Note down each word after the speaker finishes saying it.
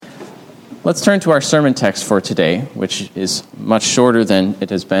Let's turn to our sermon text for today, which is much shorter than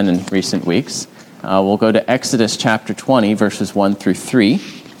it has been in recent weeks. We'll go to Exodus chapter 20, verses 1 through 3.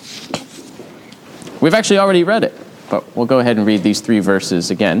 We've actually already read it, but we'll go ahead and read these three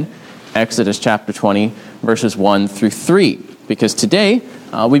verses again. Exodus chapter 20, verses 1 through 3. Because today,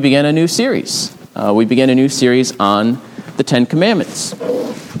 we begin a new series. We begin a new series on the Ten Commandments.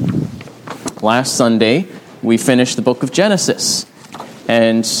 Last Sunday, we finished the book of Genesis.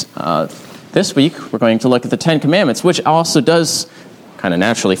 And this week, we're going to look at the Ten Commandments, which also does kind of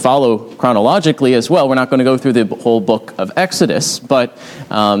naturally follow chronologically as well. We're not going to go through the whole book of Exodus, but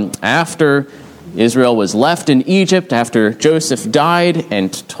after Israel was left in Egypt, after Joseph died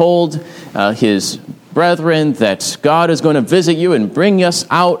and told his brethren that God is going to visit you and bring us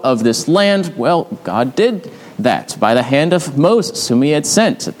out of this land, well, God did that by the hand of Moses, whom he had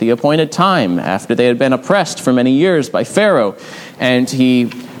sent at the appointed time after they had been oppressed for many years by Pharaoh. And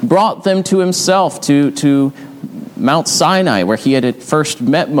he brought them to himself, to Mount Sinai, where he had at first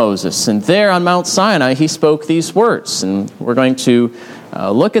met Moses. And there on Mount Sinai, he spoke these words. And we're going to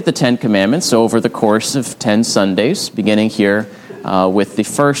look at the Ten Commandments over the course of 10 Sundays, beginning here with the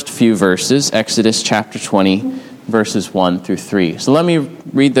first few verses, Exodus chapter 20, verses 1 through 3. So let me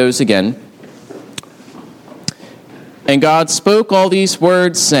read those again. And God spoke all these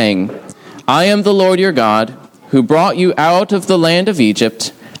words, saying, I am the Lord your God, who brought you out of the land of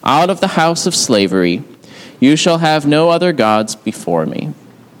Egypt, out of the house of slavery. You shall have no other gods before me.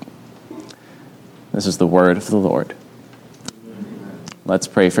 This is the word of the Lord. Let's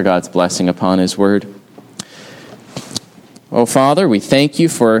pray for God's blessing upon his word. Oh, Father, we thank you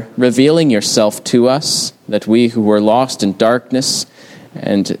for revealing yourself to us, that we who were lost in darkness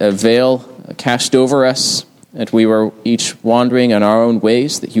and a veil cast over us, that we were each wandering in our own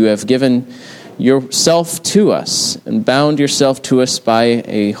ways, that you have given yourself to us and bound yourself to us by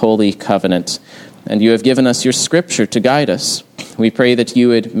a holy covenant. And you have given us your scripture to guide us. We pray that you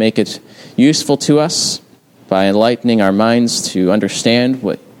would make it useful to us by enlightening our minds to understand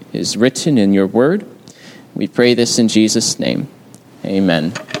what is written in your word. We pray this in Jesus' name.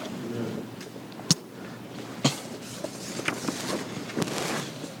 Amen.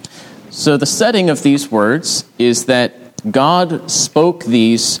 So the setting of these words is that God spoke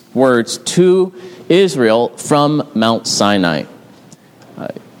these words to Israel from Mount Sinai.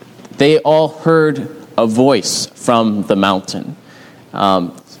 They all heard a voice from the mountain.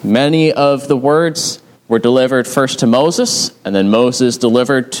 Many of the words were delivered first to Moses, and then Moses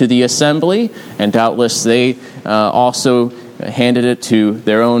delivered to the assembly, and doubtless they also handed it to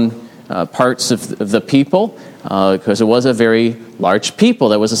their own parts of the people, because it was a very large people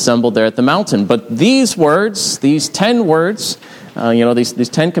that was assembled there at the mountain. But these words, these 10 words, these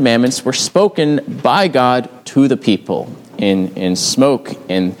 10 commandments were spoken by God to the people in smoke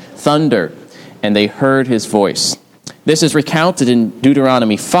and thunder, and they heard his voice. This is recounted in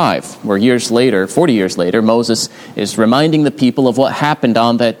Deuteronomy 5, where 40 years later, Moses is reminding the people of what happened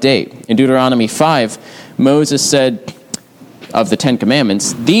on that day. In Deuteronomy 5, Moses said of the Ten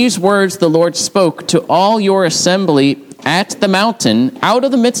Commandments, these words the Lord spoke to all your assembly at the mountain, out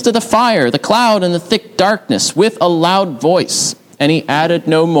of the midst of the fire, the cloud, and the thick darkness, with a loud voice. And he added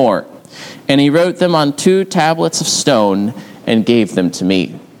no more. And he wrote them on 2 tablets of stone and gave them to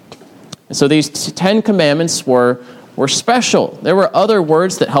me. So these 10 commandments were special. There were other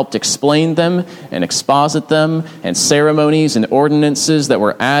words that helped explain them and exposit them, and ceremonies and ordinances that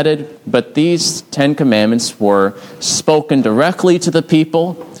were added. But these 10 commandments were spoken directly to the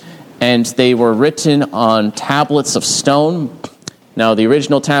people, and they were written on tablets of stone. Now, the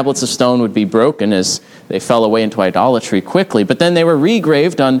original tablets of stone would be broken as they fell away into idolatry quickly, but then they were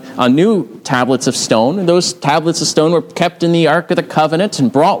regraved on new tablets of stone. And those tablets of stone were kept in the Ark of the Covenant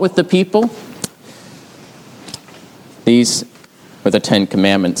and brought with the people. These were the 10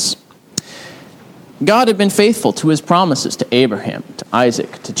 Commandments. God had been faithful to his promises to Abraham, to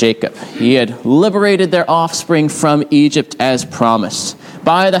Isaac, to Jacob. He had liberated their offspring from Egypt as promised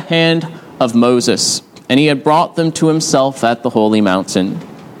by the hand of Moses, and he had brought them to himself at the holy mountain.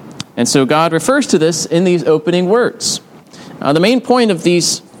 And so God refers to this in these opening words. The main point of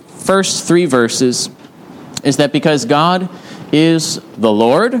these first 3 verses is that because God is the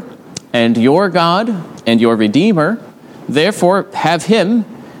Lord and your God and your Redeemer, therefore have him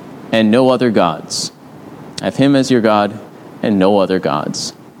and no other gods. Have him as your God and no other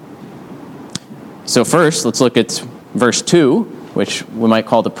gods. So first, let's look at verse 2, which we might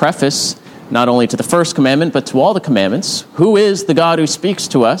call the preface, not only to the first commandment, but to all the commandments. Who is the God who speaks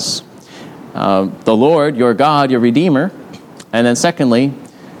to us? The Lord, your God, your Redeemer. And then secondly,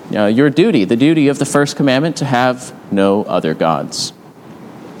 your duty, the duty of the first commandment, to have no other gods.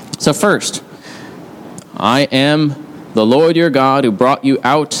 So first, I am the Lord your God who brought you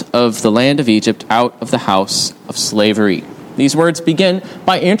out of the land of Egypt, out of the house of slavery. These words begin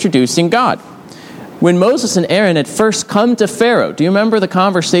by introducing God. When Moses and Aaron had first come to Pharaoh, do you remember the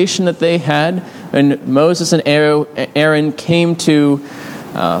conversation that they had? When Moses and Aaron came to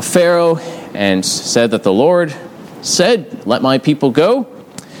Pharaoh and said that the Lord said, "Let my people go."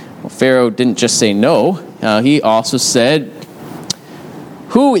 Well, Pharaoh didn't just say no. He also said,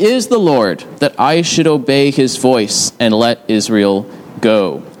 "Who is the Lord that I should obey his voice and let Israel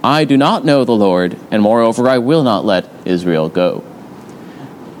go? I do not know the Lord, and moreover, I will not let Israel go."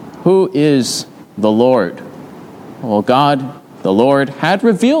 Who is the Lord? Well, God, the Lord, had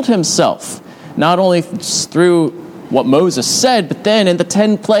revealed himself, not only through what Moses said, but then in the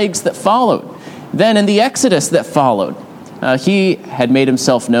 10 plagues that followed, then in the Exodus that followed. He had made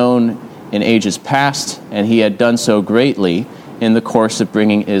himself known in ages past, and he had done so greatly in the course of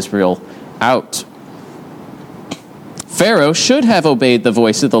bringing Israel out. Pharaoh should have obeyed the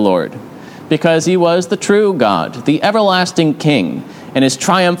voice of the Lord, because he was the true God, the everlasting king, and his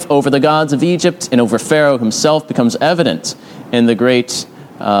triumph over the gods of Egypt and over Pharaoh himself becomes evident in the great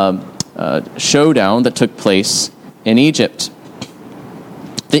showdown that took place in Egypt.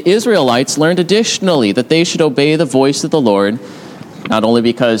 The Israelites learned additionally that they should obey the voice of the Lord, not only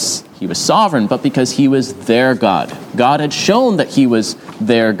because he was sovereign, but because he was their God. God had shown that he was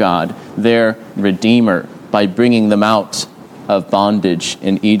their God, their Redeemer, by bringing them out of bondage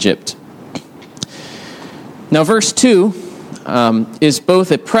in Egypt. Now, verse 2 is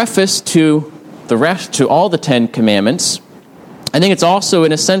both a preface to all the 10 Commandments. I think it's also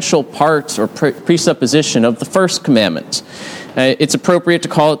an essential part or presupposition of the First Commandment. It's appropriate to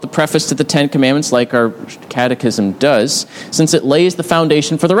call it the preface to the 10 Commandments, like our catechism does, since it lays the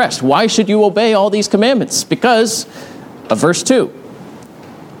foundation for the rest. Why should you obey all these commandments? Because of verse 2.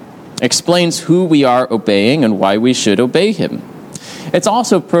 Explains who we are obeying and why we should obey him. It's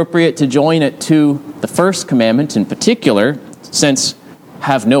also appropriate to join it to the First Commandment in particular, since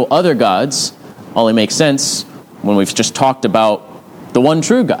have no other gods only makes sense when we've just talked about the one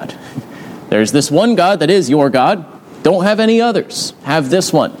true God. There's this one God that is your God. Don't have any others. Have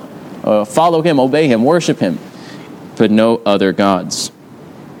this one. Follow him, obey him, worship him, but no other gods.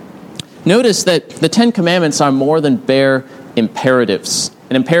 Notice that the 10 Commandments are more than bare imperatives.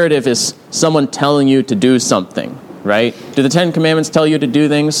 An imperative is someone telling you to do something, right? Do the 10 Commandments tell you to do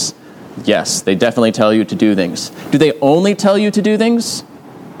things? Yes, they definitely tell you to do things. Do they only tell you to do things?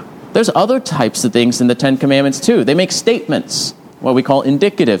 There's other types of things in the 10 Commandments too. They make statements, what we call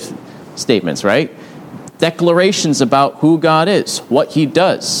indicative statements, right? Declarations about who God is, what he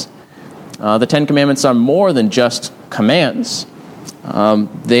does. The 10 Commandments are more than just commands.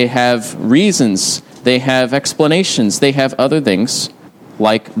 They have reasons, they have explanations, they have other things,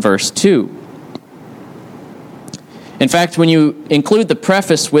 like verse 2. In fact, when you include the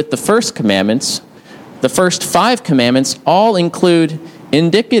preface with the first commandments, the first 5 commandments all include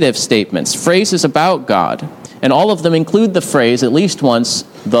indicative statements, phrases about God, and all of them include the phrase, at least once,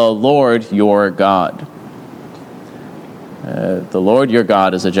 the Lord your God. The Lord your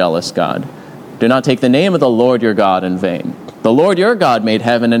God is a jealous God. Do not take the name of the Lord your God in vain. The Lord your God made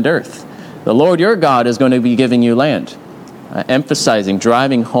heaven and earth. The Lord your God is going to be giving you land. Emphasizing,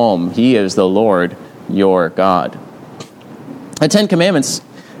 driving home, he is the Lord your God. The 10 Commandments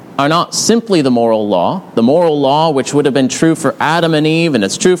are not simply the moral law. The moral law, which would have been true for Adam and Eve, and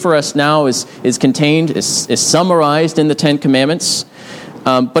it's true for us now, is summarized in the 10 Commandments.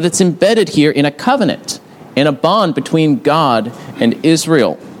 But it's embedded here in a covenant, in a bond between God and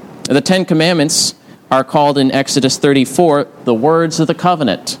Israel. The 10 Commandments are called in Exodus 34 the words of the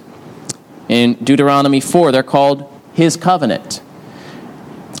covenant. In Deuteronomy 4, they're called his covenant.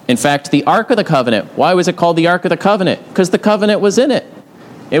 In fact, the Ark of the Covenant, why was it called the Ark of the Covenant? Because the covenant was in it.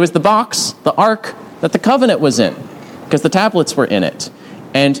 It was the box, the ark, that the covenant was in, because the tablets were in it.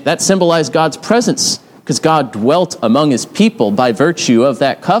 And that symbolized God's presence, because God dwelt among his people by virtue of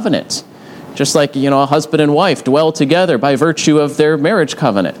that covenant. Just like, a husband and wife dwell together by virtue of their marriage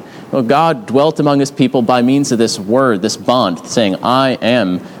covenant. Well, God dwelt among his people by means of this word, this bond, saying, I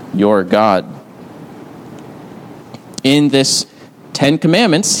am your God. In this 10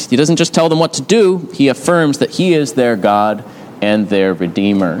 Commandments, he doesn't just tell them what to do, he affirms that he is their God and their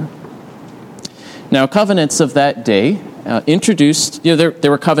Redeemer. Now, covenants of that day introduced, there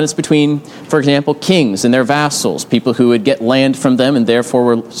were covenants between, for example, kings and their vassals, people who would get land from them and therefore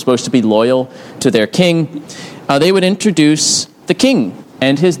were supposed to be loyal to their king. They would introduce the king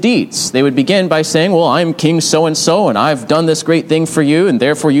and his deeds. They would begin by saying, well, I'm King so-and-so, and I've done this great thing for you, and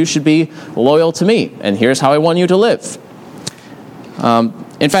therefore you should be loyal to me, and here's how I want you to live.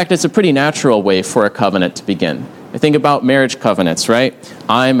 In fact, it's a pretty natural way for a covenant to begin. I think about marriage covenants, right?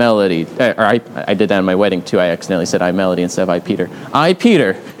 I, Melody, or I did that in my wedding too. I accidentally said I, Melody, instead of I, Peter. I,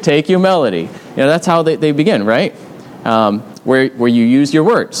 Peter, take you, Melody. That's how they begin, right? Where you use your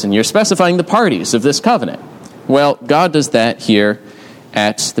words, and you're specifying the parties of this covenant. Well, God does that here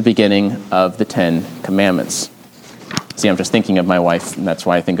at the beginning of the Ten Commandments. See, I'm just thinking of my wife, and that's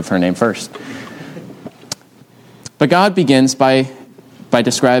why I think of her name first. But God begins by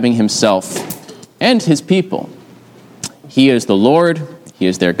describing himself and his people. He is the Lord. He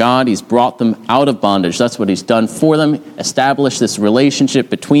is their God. He's brought them out of bondage. That's what he's done for them, established this relationship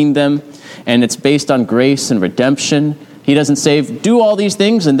between them, and it's based on grace and redemption. He doesn't say, do all these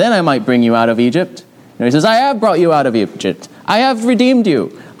things, and then I might bring you out of Egypt. No, he says, I have brought you out of Egypt. I have redeemed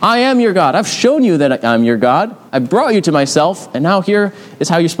you. I am your God. I've shown you that I'm your God. I brought you to myself, and now here is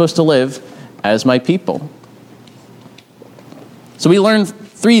how you're supposed to live as my people. So we learn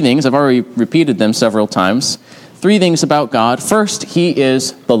three things. I've already repeated them several times. Three things about God. First, he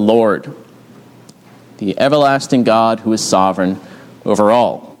is the Lord, the everlasting God who is sovereign over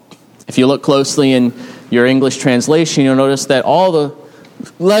all. If you look closely in your English translation, you'll notice that all the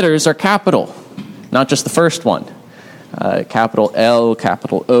letters are capital, not just the first one. Capital L,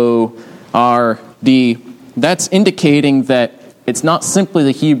 capital O, R, D. That's indicating that it's not simply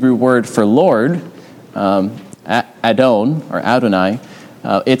the Hebrew word for Lord, Adon or Adonai.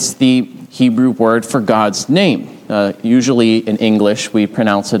 It's the Hebrew word for God's name. Usually in English, we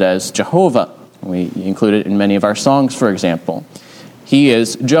pronounce it as Jehovah. We include it in many of our songs, for example. He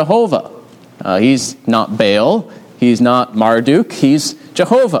is Jehovah. He's not Baal. He's not Marduk. He's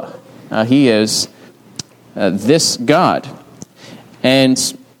Jehovah. He is this God. And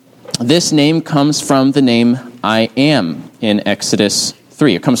this name comes from the name I am in Exodus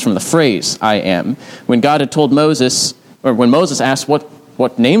 3. It comes from the phrase I am. When God had told Moses, or when Moses asked,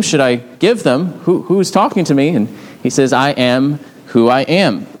 what name should I give them? Who's talking to me? And he says, I am who I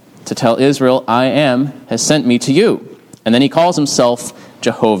am. To tell Israel, I am has sent me to you. And then he calls himself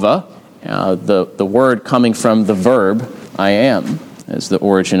Jehovah, the word coming from the verb I am as the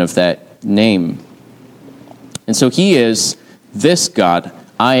origin of that name. And so he is this God.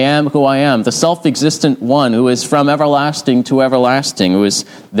 I am who I am, the self-existent one who is from everlasting to everlasting, who is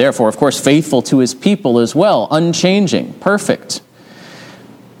therefore, of course, faithful to his people as well, unchanging, perfect.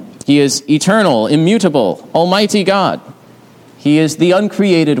 He is eternal, immutable, almighty God. He is the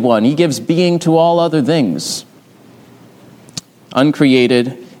uncreated one. He gives being to all other things.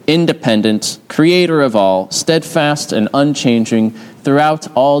 Uncreated, independent, creator of all, steadfast and unchanging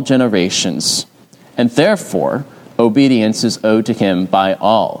throughout all generations. And therefore, obedience is owed to him by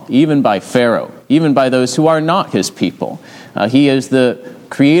all, even by Pharaoh, even by those who are not his people. He is the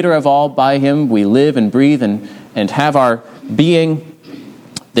creator of all. By him we live and breathe and have our being.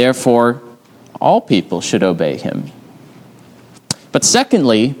 Therefore, all people should obey him. But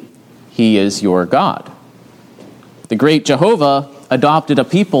secondly, he is your God. The great Jehovah adopted a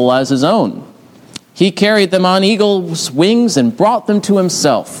people as his own. He carried them on eagle's wings and brought them to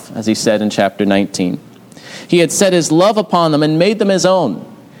himself, as he said in chapter 19. He had set his love upon them and made them his own.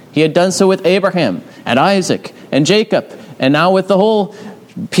 He had done so with Abraham and Isaac and Jacob, and now with the whole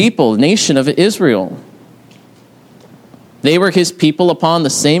people, nation of Israel. They were his people upon the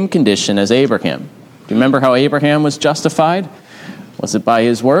same condition as Abraham. Do you remember how Abraham was justified? Was it by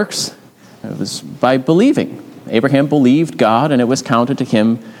his works? It was by believing. Abraham believed God, and it was counted to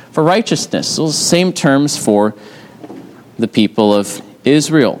him for righteousness. Those same terms for the people of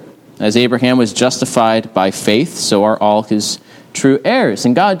Israel. As Abraham was justified by faith, so are all his true heirs.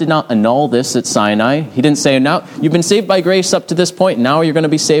 And God did not annul this at Sinai. He didn't say, now you've been saved by grace up to this point, now you're going to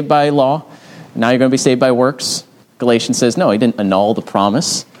be saved by law. Now you're going to be saved by works. Galatians says, no, he didn't annul the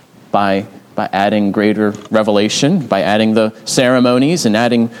promise by adding greater revelation, by adding the ceremonies and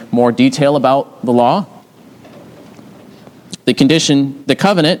adding more detail about the law. The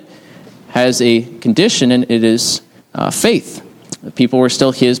covenant has a condition, and it is faith. The people were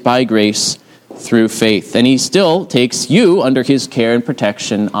still his by grace through faith. And he still takes you under his care and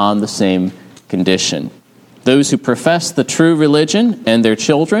protection on the same condition. Those who profess the true religion and their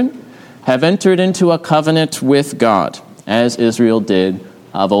children have entered into a covenant with God, as Israel did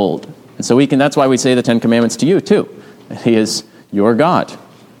of old. And so that's why we say the Ten Commandments to you too. He is your God.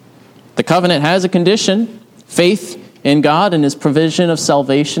 The covenant has a condition, faith in God and his provision of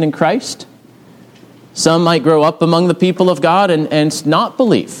salvation in Christ. Some might grow up among the people of God and not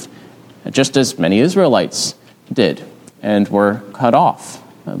believe, just as many Israelites did and were cut off.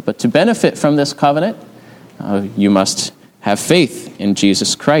 But to benefit from this covenant, you must have faith in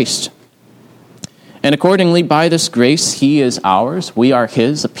Jesus Christ. And accordingly, by this grace, he is ours. We are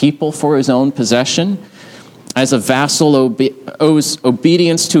his, a people for his own possession. As a vassal owes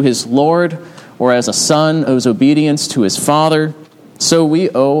obedience to his Lord, or as a son owes obedience to his father, so we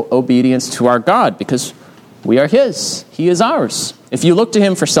owe obedience to our God, because we are his. He is ours. If you look to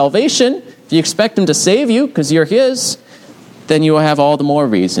him for salvation, if you expect him to save you because you're his, then you will have all the more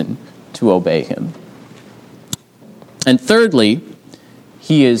reason to obey him. And thirdly,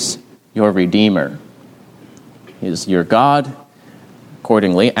 he is your Redeemer. He is your God.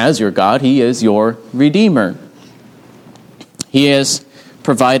 Accordingly, as your God, he is your Redeemer. He has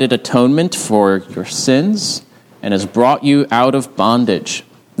provided atonement for your sins and has brought you out of bondage.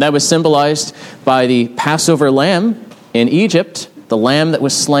 That was symbolized by the Passover lamb in Egypt, the lamb that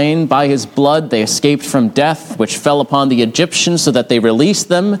was slain. By his blood they escaped from death, which fell upon the Egyptians so that they released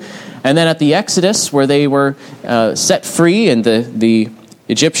them. And then at the Exodus, where they were set free and the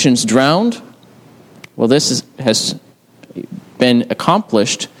Egyptians drowned, well, this has been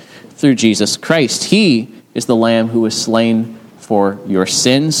accomplished through Jesus Christ. He is the lamb who was slain for your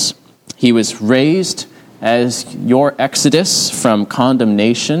sins. He was raised as your exodus from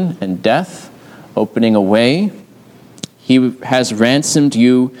condemnation and death, opening a way. He has ransomed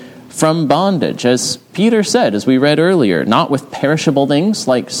you from bondage, as Peter said, as we read earlier, not with perishable things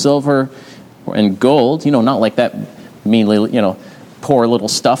like silver and gold, not like that meanly, poor little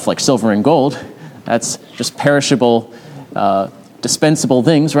stuff like silver and gold. That's just perishable, dispensable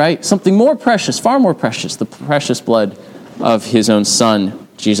things, right? Something more precious, far more precious, the precious blood of his own Son,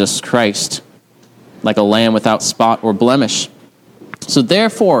 Jesus Christ, like a lamb without spot or blemish. So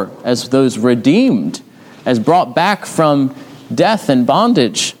therefore, as those redeemed, as brought back from death and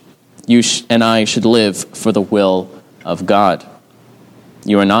bondage, you and I should live for the will of God.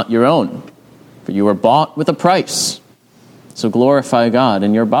 You are not your own, for you were bought with a price. So glorify God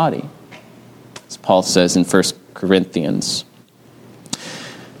in your body, as Paul says in First Corinthians.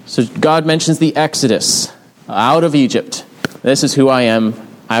 So God mentions the Exodus out of Egypt. This is who I am.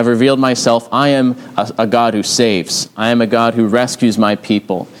 I have revealed myself. I am a God who saves. I am a God who rescues my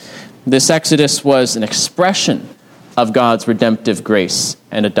people. This Exodus was an expression of God's redemptive grace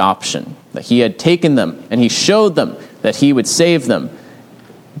and adoption, that he had taken them and he showed them that he would save them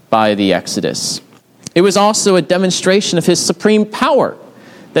by the Exodus. It was also a demonstration of his supreme power,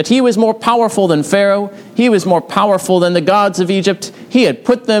 that he was more powerful than Pharaoh. He was more powerful than the gods of Egypt. He had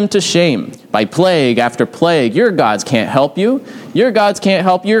put them to shame by plague after plague. Your gods can't help you. Your gods can't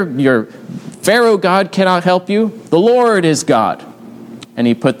help you. Your Pharaoh God cannot help you. The Lord is God. And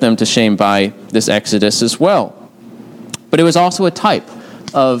he put them to shame by this Exodus as well. But it was also a type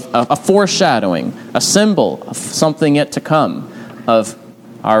of a foreshadowing, a symbol of something yet to come, of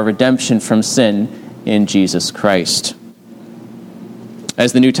our redemption from sin in Jesus Christ.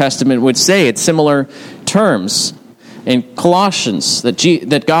 As the New Testament would say, it's similar terms in Colossians,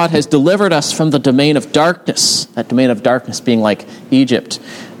 that God has delivered us from the domain of darkness, that domain of darkness being like Egypt,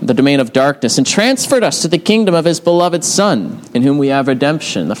 the domain of darkness, and transferred us to the kingdom of his beloved Son, in whom we have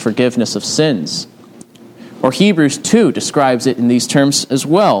redemption, the forgiveness of sins. Or Hebrews 2 describes it in these terms as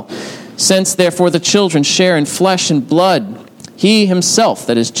well. Since, therefore, the children share in flesh and blood, he himself,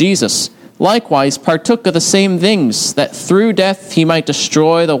 that is Jesus, likewise partook of the same things, that through death he might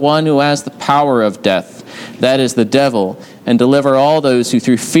destroy the one who has the power of death, that is the devil, and deliver all those who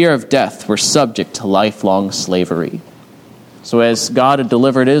through fear of death were subject to lifelong slavery. So as God had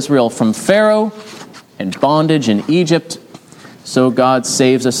delivered Israel from Pharaoh and bondage in Egypt, so God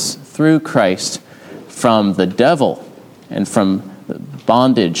saves us through Christ from the devil and from the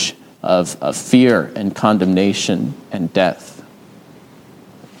bondage of fear and condemnation and death.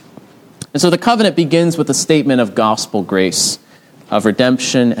 And so the covenant begins with a statement of gospel grace, of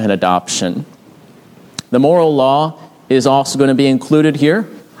redemption and adoption. The moral law is also going to be included here.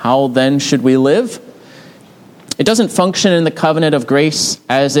 How then should we live? It doesn't function in the covenant of grace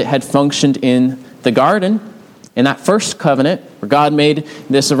as it had functioned in the garden. In that first covenant, where God made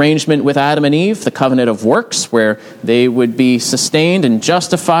this arrangement with Adam and Eve, the covenant of works, where they would be sustained and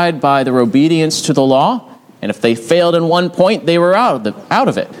justified by their obedience to the law. And if they failed in one point, they were out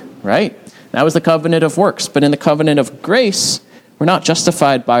of it, right? That was the covenant of works. But in the covenant of grace, we're not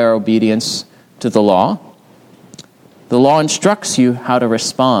justified by our obedience to the law. The law instructs you how to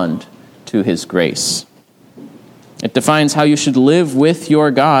respond to his grace. It defines how you should live with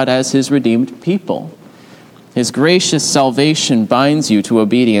your God as his redeemed people. His gracious salvation binds you to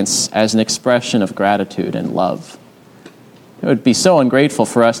obedience as an expression of gratitude and love. It would be so ungrateful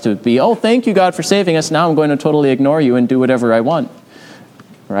for us to be, oh, thank you, God, for saving us. Now I'm going to totally ignore you and do whatever I want.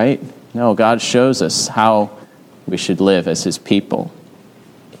 Right? No, God shows us how we should live as his people.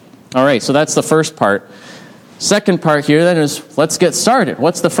 All right, so that's the first part. Second part here then is, let's get started.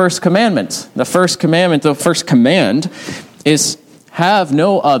 What's the first commandment? The first commandment, the first command is, have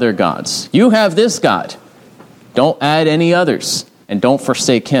no other gods. You have this God. Don't add any others, and don't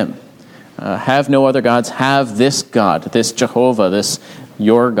forsake him. Have no other gods. Have this God, this Jehovah, this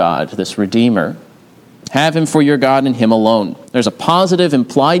your God, this Redeemer. Have him for your God and him alone. There's a positive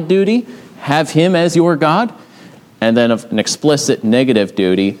implied duty. Have him as your God. And then an explicit negative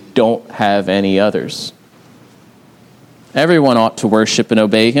duty. Don't have any others. Everyone ought to worship and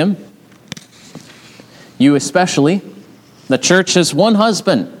obey him. You especially. The church has one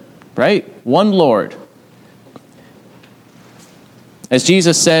husband, right? One Lord. As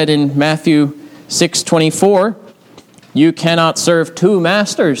Jesus said in Matthew 6:24, you cannot serve two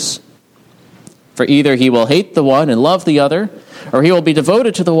masters. For either he will hate the one and love the other, or he will be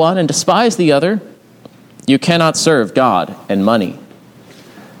devoted to the one and despise the other. You cannot serve God and money.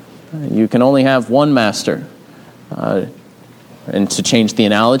 You can only have one master. And to change the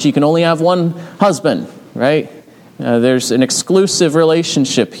analogy, you can only have one husband, right? There's an exclusive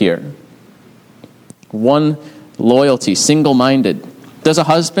relationship here. One loyalty, single-minded. Does a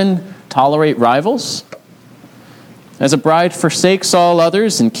husband tolerate rivals? As a bride forsakes all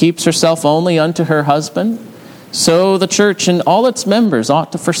others and keeps herself only unto her husband, so the church and all its members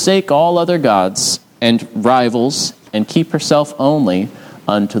ought to forsake all other gods and rivals and keep herself only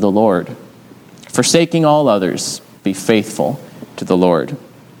unto the Lord. Forsaking all others, be faithful to the Lord.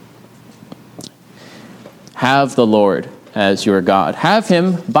 Have the Lord as your God. Have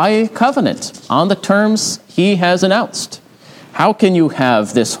him by a covenant on the terms he has announced. How can you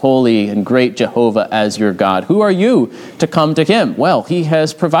have this holy and great Jehovah as your God? Who are you to come to him? Well, he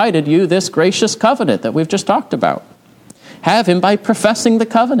has provided you this gracious covenant that we've just talked about. Have him by professing the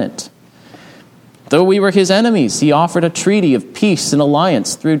covenant. Though we were his enemies, he offered a treaty of peace and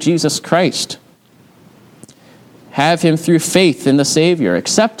alliance through Jesus Christ. Have him through faith in the Savior.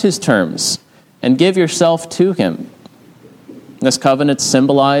 Accept his terms and give yourself to him. This covenant is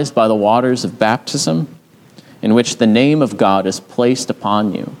symbolized by the waters of baptism, in which the name of God is placed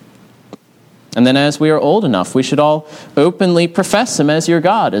upon you. And then as we are old enough, we should all openly profess him as your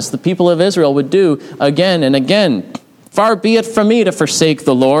God, as the people of Israel would do again and again. Far be it from me to forsake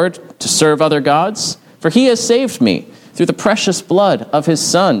the Lord, to serve other gods, for he has saved me through the precious blood of his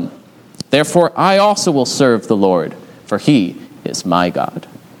Son. Therefore I also will serve the Lord, for he is my God.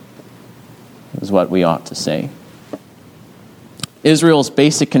 Is what we ought to say. Israel's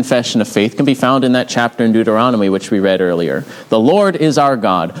basic confession of faith can be found in that chapter in Deuteronomy, which we read earlier. The Lord is our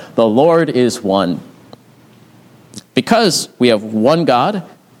God. The Lord is one. Because we have one God,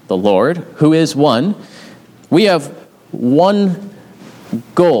 the Lord, who is one, we have one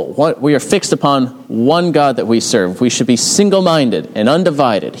goal. We are fixed upon one God that we serve. We should be single-minded and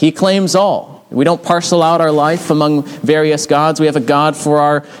undivided. He claims all. We don't parcel out our life among various gods. We have a God for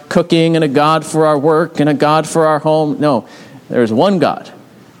our cooking and a God for our work and a God for our home. No, there is one God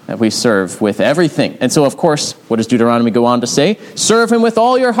that we serve with everything. And so, of course, what does Deuteronomy go on to say? Serve him with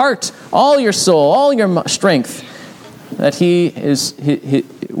all your heart, all your soul, all your strength. That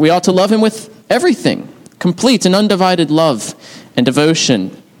we ought to love him with everything. Complete and undivided love and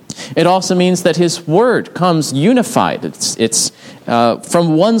devotion. It also means that his word comes unified. It's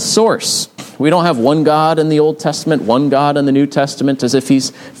from one source. We don't have one God in the Old Testament, one God in the New Testament, as if he's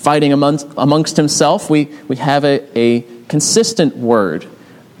fighting amongst himself. We have a consistent word,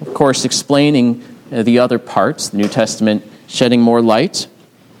 of course, explaining the other parts, the New Testament shedding more light.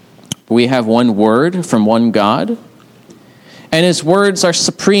 We have one word from one God, and his words are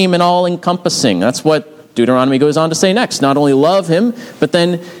supreme and all-encompassing. That's what Deuteronomy goes on to say next. Not only love him, but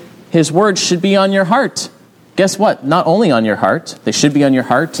then his words should be on your heart. Guess what? Not only on your heart, they should be on your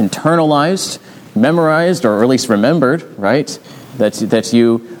heart, internalized, memorized, or at least remembered, right? That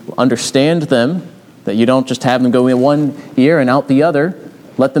you understand them, that you don't just have them go in one ear and out the other.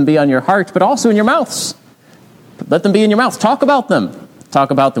 Let them be on your heart, but also in your mouths. Let them be in your mouths. Talk about them. Talk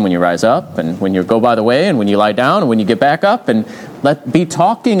about them when you rise up, and when you go by the way, and when you lie down, and when you get back up, and be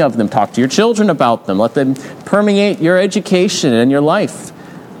talking of them. Talk to your children about them. Let them permeate your education and your life.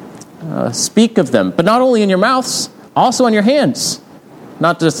 Speak of them, but not only in your mouths, also on your hands.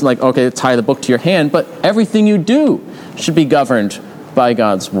 Not just like, okay, tie the book to your hand, but everything you do should be governed by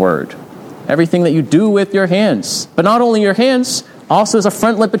God's word. Everything that you do with your hands, but not only your hands, also as a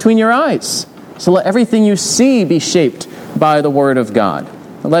frontlet between your eyes. So let everything you see be shaped by the word of God.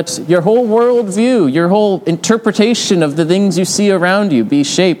 Let your whole worldview, your whole interpretation of the things you see around you be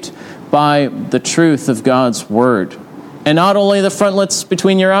shaped by the truth of God's word. And not only the frontlets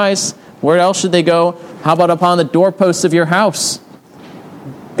between your eyes, where else should they go? How about upon the doorposts of your house?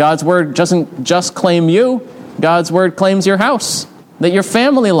 God's word doesn't just claim you. God's word claims your house, that your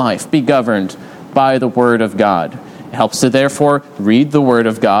family life be governed by the word of God. It helps to therefore read the word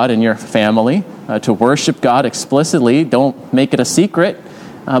of God in your family, to worship God explicitly. Don't make it a secret,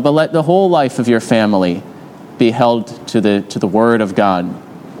 but let the whole life of your family be held to the word of God.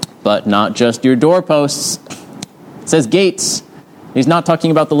 But not just your doorposts. It says gates. He's not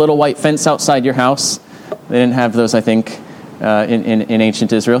talking about the little white fence outside your house. They didn't have those, I think, in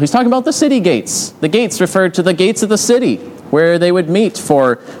ancient Israel. He's talking about the city gates. The gates referred to the gates of the city, where they would meet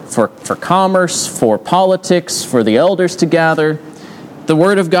for commerce, for politics, for the elders to gather. The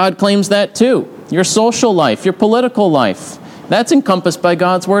Word of God claims that too. Your social life, your political life, that's encompassed by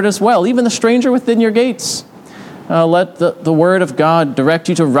God's Word as well. Even the stranger within your gates. Let the Word of God direct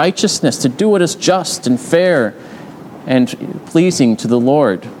you to righteousness, to do what is just and fair and pleasing to the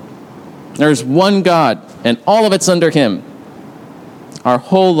Lord. There's one God, and all of it's under Him. Our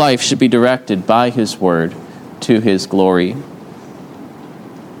whole life should be directed by His Word to His glory.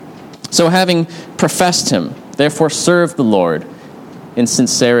 So having professed Him, therefore serve the Lord in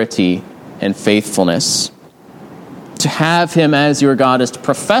sincerity and faithfulness. To have Him as your God is to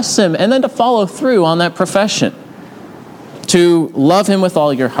profess Him and then to follow through on that profession. To love Him with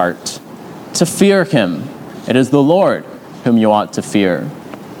all your heart. To fear Him. It is the Lord whom you ought to fear.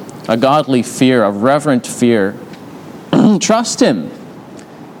 A godly fear, a reverent fear. Trust Him.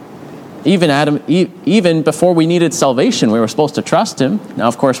 Even before we needed salvation, we were supposed to trust Him. Now,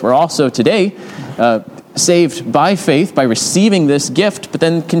 of course, we're also today saved by faith, by receiving this gift, but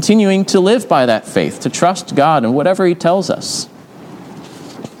then continuing to live by that faith, to trust God in whatever He tells us.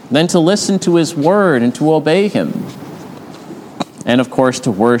 Then to listen to His word and to obey Him. And, of course,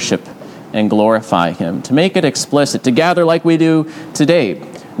 to worship and glorify Him, to make it explicit, to gather like we do today,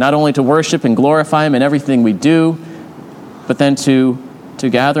 not only to worship and glorify Him in everything we do, but then to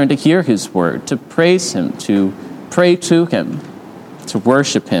gather and to hear His word, to praise Him, to pray to Him, to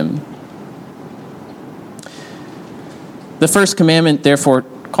worship Him. The First Commandment, therefore,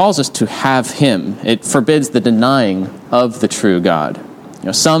 calls us to have Him. It forbids the denying of the true God.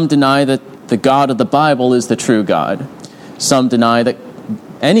 Some deny that the God of the Bible is the true God. Some deny that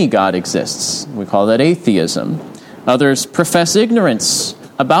any God exists. We call that atheism. Others profess ignorance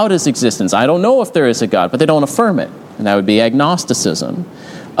about His existence. I don't know if there is a God, but they don't affirm it. And that would be agnosticism.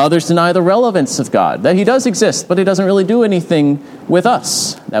 Others deny the relevance of God, that He does exist, but He doesn't really do anything with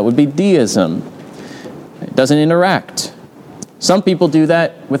us. That would be deism. It doesn't interact. Some people do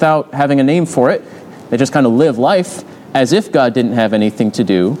that without having a name for it. They just kind of live life as if God didn't have anything to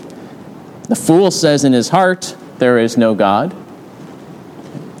do. The fool says in his heart, there is no God.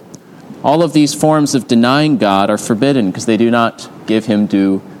 All of these forms of denying God are forbidden because they do not give Him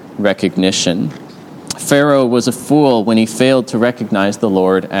due recognition. Pharaoh was a fool when he failed to recognize the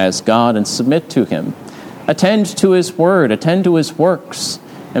Lord as God and submit to Him. Attend to His word, attend to His works,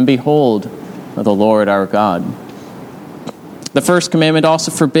 and behold the Lord our God. The First Commandment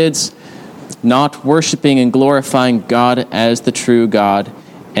also forbids not worshiping and glorifying God as the true God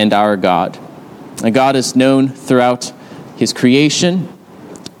and our God. And God is known throughout His creation,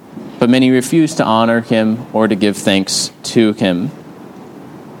 but many refuse to honor Him or to give thanks to Him.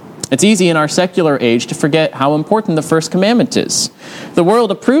 It's easy in our secular age to forget how important the First Commandment is. The world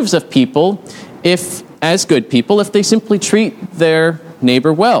approves of people as good people if they simply treat their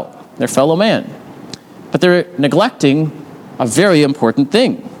neighbor well, their fellow man. But they're neglecting a very important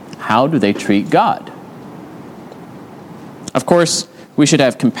thing. How do they treat God? Of course, we should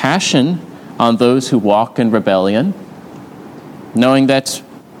have compassion on those who walk in rebellion, knowing that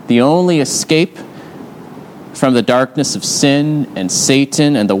the only escape from the darkness of sin and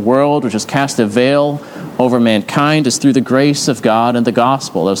Satan and the world, which has cast a veil over mankind, is through the grace of God and the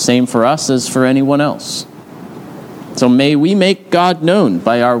gospel, the same for us as for anyone else. So may we make God known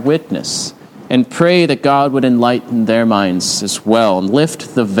by our witness, and pray that God would enlighten their minds as well, and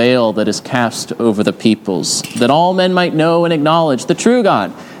lift the veil that is cast over the peoples, that all men might know and acknowledge the true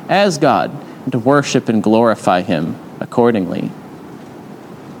God as God, and to worship and glorify Him accordingly.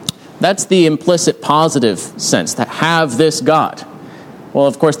 That's the implicit positive sense, to have this God. Well,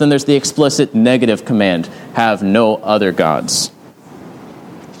 of course, then there's the explicit negative command, have no other gods.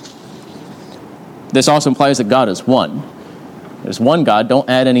 This also implies that God is one. There's one God, don't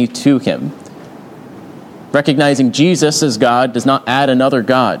add any to Him. Recognizing Jesus as God does not add another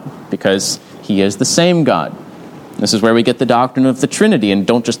God, because He is the same God. This is where we get the doctrine of the Trinity, and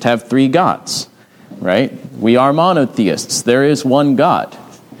don't just have three gods, right? We are monotheists. There is one God,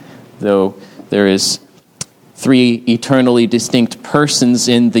 though there is three eternally distinct persons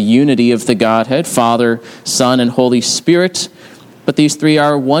in the unity of the Godhead, Father, Son, and Holy Spirit. But these three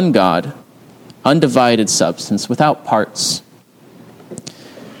are one God, undivided substance, without parts.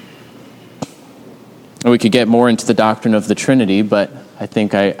 We could get more into the doctrine of the Trinity, but I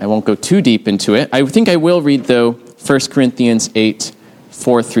think I won't go too deep into it. I think I will read, though, 1 Corinthians 8,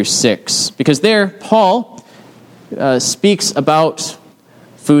 4 through 6, because there Paul speaks about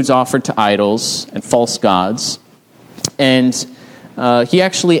foods offered to idols and false gods, and he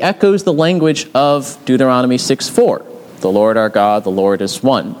actually echoes the language of Deuteronomy 6:4. The Lord our God, the Lord is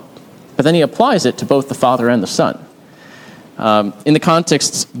one. But then he applies it to both the Father and the Son. In the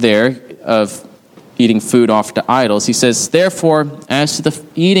context there of eating food offered to idols, he says, "Therefore, as to the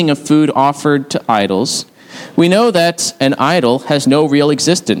eating of food offered to idols, we know that an idol has no real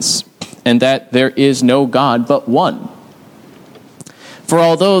existence, and that there is no God but one. For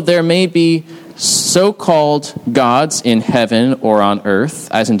although there may be so-called gods in heaven or on earth,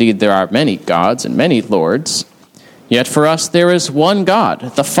 as indeed there are many gods and many lords, yet for us there is one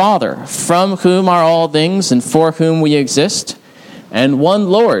God, the Father, from whom are all things and for whom we exist, and one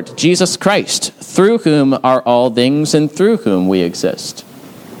Lord, Jesus Christ, through whom are all things and through whom we exist."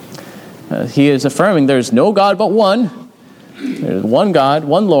 He is affirming there's no God but one. There's one God,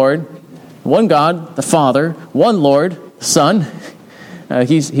 one Lord, one God, the Father, one Lord, the Son.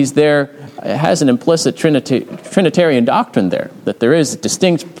 He's there, has an implicit Trinitarian doctrine there, that there is a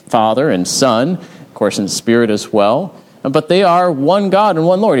distinct Father and Son, of course in Spirit as well, but they are one God and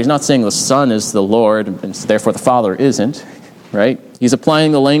one Lord. He's not saying the Son is the Lord, and therefore the Father isn't. Right? He's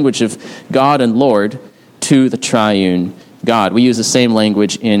applying the language of God and Lord to the triune God. We use the same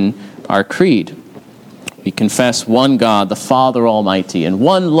language in our creed. We confess one God, the Father Almighty, and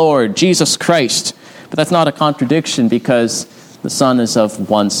one Lord, Jesus Christ. But that's not a contradiction, because the Son is of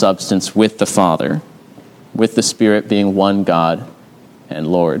one substance with the Father, with the Spirit being one God and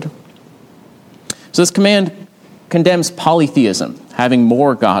Lord. So this command condemns polytheism, having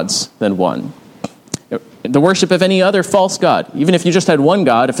more gods than one. The worship of any other false god. Even if you just had one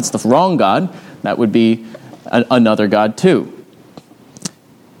God, if it's the wrong God, that would be another God too.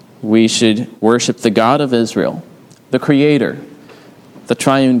 We should worship the God of Israel, the Creator, the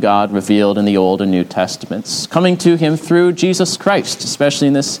triune God revealed in the Old and New Testaments, coming to him through Jesus Christ, especially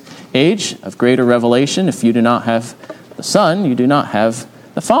in this age of greater revelation. If you do not have the Son, you do not have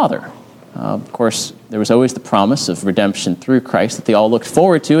the Father. Of course, there was always the promise of redemption through Christ that they all looked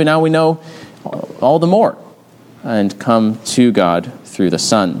forward to, and now we know all the more, and come to God through the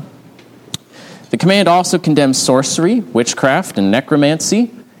Son. The command also condemns sorcery, witchcraft, and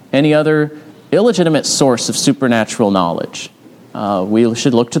necromancy, any other illegitimate source of supernatural knowledge. We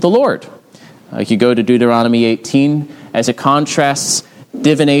should look to the Lord. You go to Deuteronomy 18 as it contrasts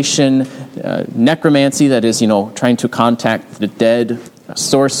divination, necromancy, that is, trying to contact the dead,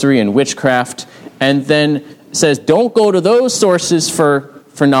 sorcery and witchcraft, and then says, don't go to those sources for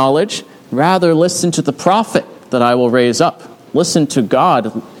knowledge. Rather, listen to the prophet that I will raise up. Listen to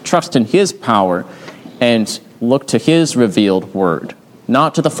God, trust in his power, and look to his revealed word.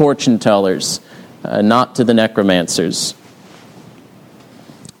 Not to the fortune tellers, not to the necromancers.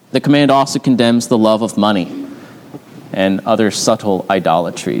 The command also condemns the love of money and other subtle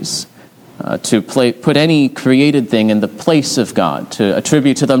idolatries. To put any created thing in the place of God, to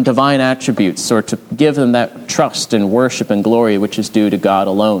attribute to them divine attributes, or to give them that trust and worship and glory which is due to God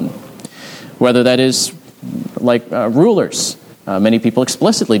alone. Whether that is like rulers. Many people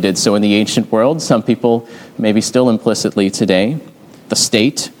explicitly did so in the ancient world. Some people maybe still implicitly today. The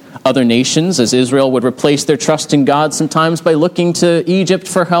state, other nations, as Israel would replace their trust in God sometimes by looking to Egypt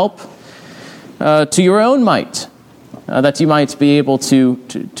for help. To your own might, that you might be able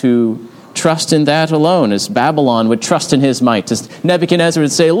to trust in that alone, as Babylon would trust in his might, as Nebuchadnezzar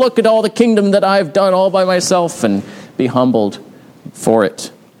would say, look at all the kingdom that I've done all by myself, and be humbled for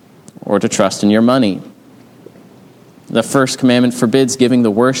it. Or to trust in your money. The First Commandment forbids giving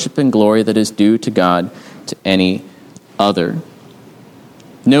the worship and glory that is due to God to any other.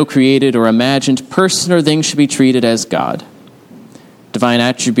 No created or imagined person or thing should be treated as God. Divine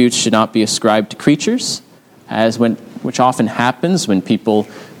attributes should not be ascribed to creatures, which often happens when people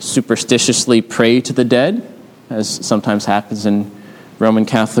superstitiously pray to the dead, as sometimes happens in Roman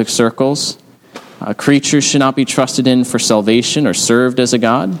Catholic circles. Creatures should not be trusted in for salvation or served as a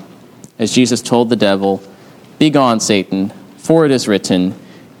god. As Jesus told the devil, "Begone, Satan, for it is written,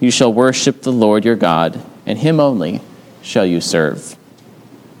 you shall worship the Lord your God, and him only shall you serve."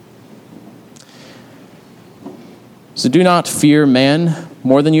 So do not fear man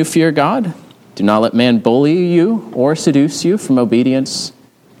more than you fear God. Do not let man bully you or seduce you from obedience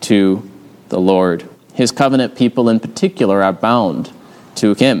to the Lord. His covenant people in particular are bound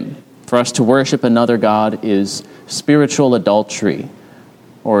to him. For us to worship another God is spiritual adultery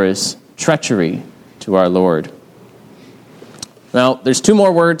or as treachery to our Lord. Now, there's two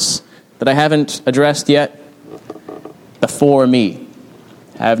more words that I haven't addressed yet. Before me.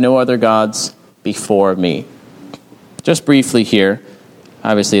 Have no other gods before me. Just briefly here,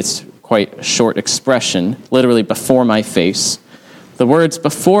 obviously it's quite a short expression, literally before my face. The words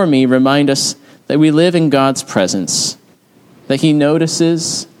before me remind us that we live in God's presence, that he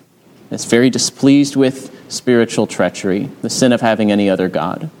notices, is very displeased with spiritual treachery, the sin of having any other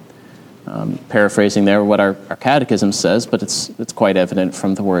god. Paraphrasing there what our catechism says, but it's quite evident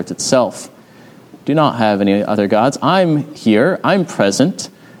from the words itself. Do not have any other gods. I'm here. I'm present.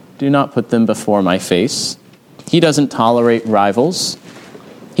 Do not put them before my face. He doesn't tolerate rivals.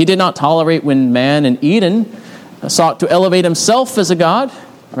 He did not tolerate when man in Eden sought to elevate himself as a god,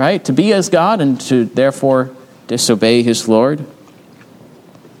 right? To be as God and to therefore disobey his Lord.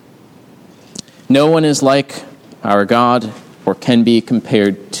 No one is like our God or can be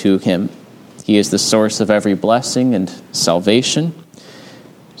compared to him. He is the source of every blessing and salvation.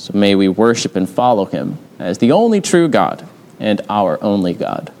 So may we worship and follow him as the only true God and our only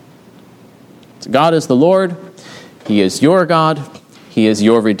God. So God is the Lord. He is your God. He is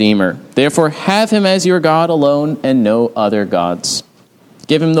your Redeemer. Therefore, have him as your God alone and no other gods.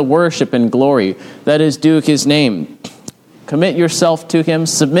 Give him the worship and glory that is due his name. Commit yourself to him.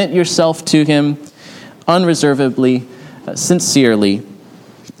 Submit yourself to him unreservedly, sincerely,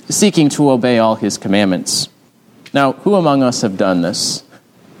 seeking to obey all his commandments. Now, who among us have done this?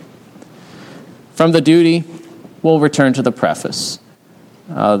 From the duty, we'll return to the preface.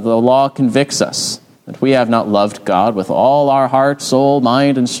 The law convicts us that we have not loved God with all our heart, soul,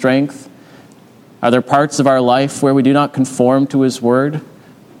 mind, and strength. Are there parts of our life where we do not conform to his word?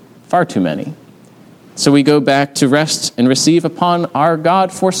 Far too many. So we go back to rest and receive upon our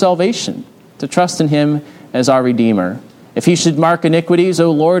God for salvation, to trust in him as our Redeemer. If he should mark iniquities, O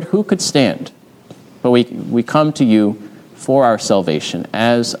Lord, who could stand? But we come to you for our salvation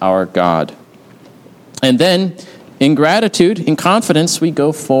as our God. And then, in gratitude, in confidence, we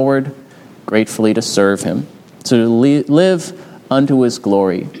go forward gratefully to serve him, to live unto his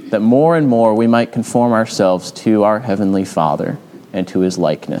glory, that more and more we might conform ourselves to our heavenly Father and to his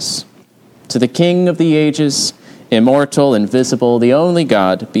likeness. To the King of the ages, immortal, invisible, the only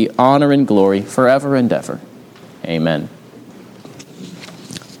God, be honor and glory forever and ever. Amen.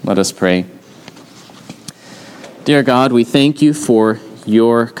 Let us pray. Dear God, we thank you for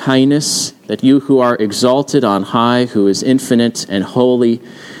your kindness, that you who are exalted on high, who is infinite and holy,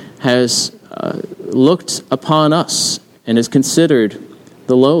 has looked upon us and has considered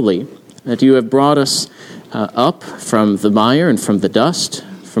the lowly, that you have brought us up from the mire and from the dust,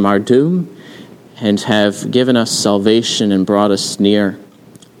 from our doom, and have given us salvation and brought us near.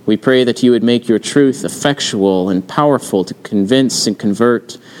 We pray that you would make your truth effectual and powerful to convince and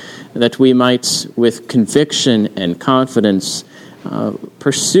convert, that we might, with conviction and confidence,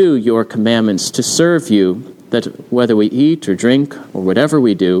 pursue your commandments to serve you, that whether we eat or drink or whatever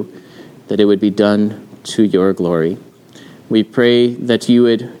we do, that it would be done to your glory. We pray that you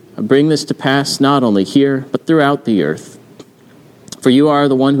would bring this to pass not only here, but throughout the earth. For you are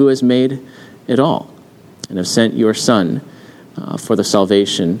the one who has made it all and have sent your Son for the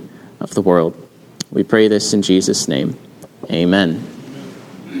salvation of the world. We pray this in Jesus' name. Amen.